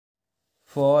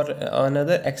for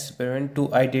another experiment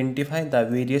to identify the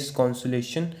various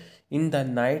constellations in the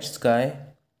night sky,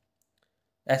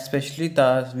 especially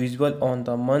the visible on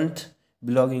the month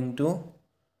belonging to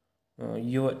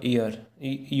your year,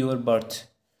 your birth.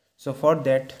 So for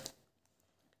that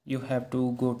you have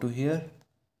to go to here.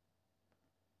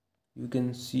 You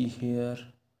can see here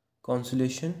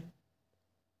constellation,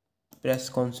 press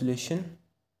constellation,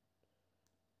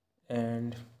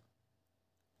 and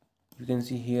you can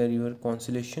see here your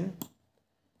constellation.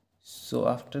 So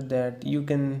after that you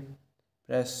can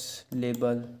press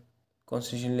label,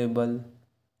 constellation label,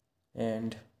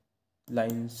 and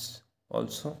lines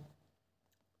also.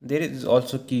 There is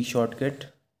also key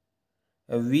shortcut.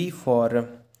 V for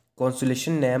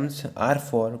constellation names, R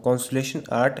for constellation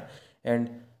art, and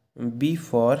B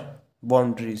for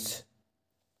boundaries.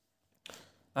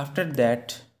 After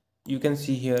that you can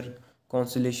see here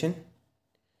constellation.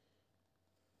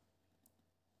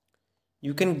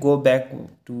 You can go back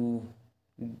to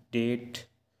date.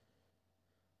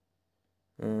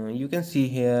 You can see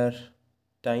here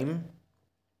time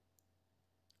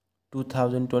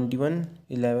 2021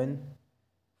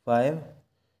 11/5.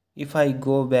 If I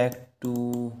go back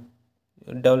to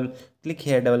double click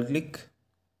here, double click,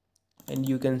 and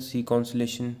you can see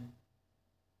constellation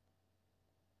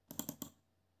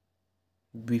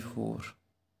before.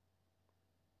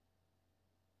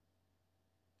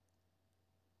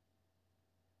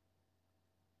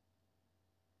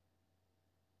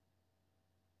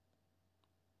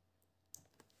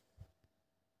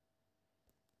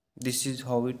 This is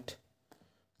how it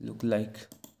look like.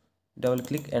 Double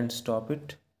click and stop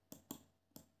it.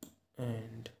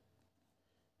 And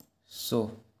so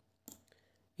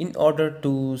in order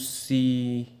to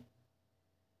see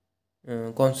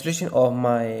constellation of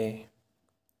my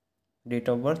date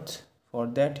of birth, for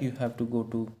that you have to go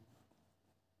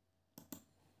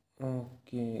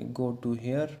to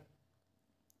here,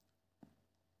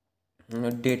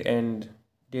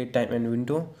 date time and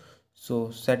window.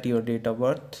 So set your date of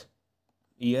birth,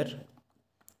 year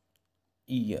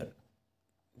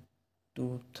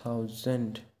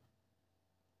 2000.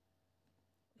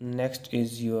 Next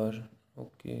is your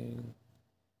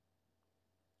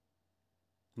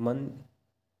month,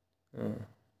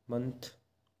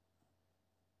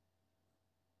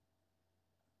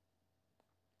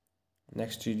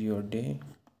 next is your day,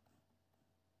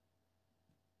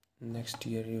 next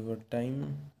year your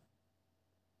time,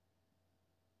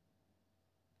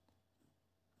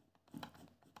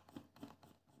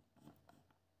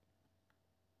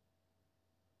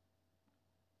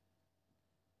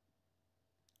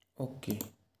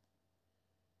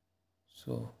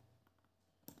 so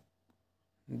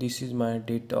this is my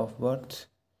date of birth.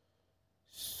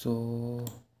 So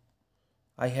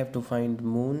I have to find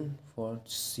moon for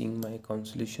seeing my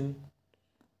constellation.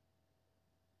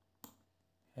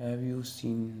 Have you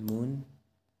seen moon?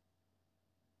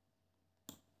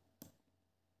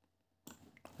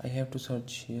 I have to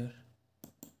search here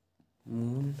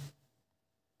moon.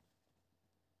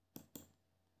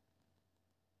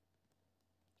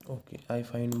 I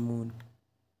find moon.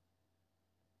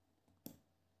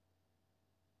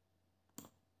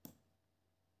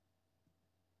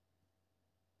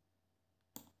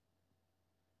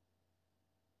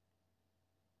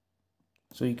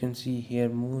 So you can see here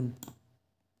moon.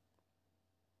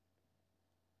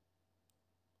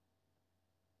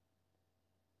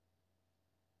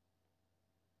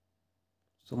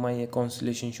 So my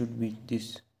constellation should be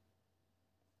this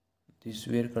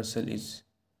where cursor is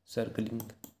circling.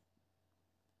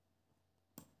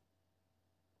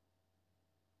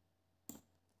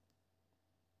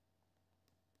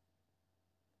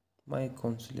 My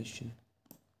constellation.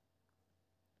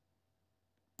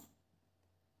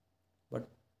 But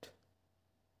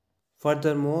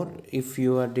furthermore, if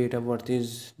your date of birth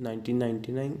is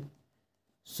 1999,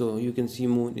 so you can see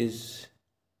moon is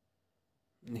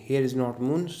here, is not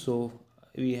moon. So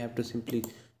we have to simply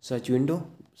search window,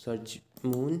 search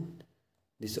moon.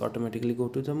 This automatically go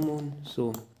to the moon.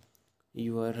 So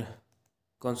your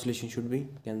constellation should be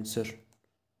Cancer.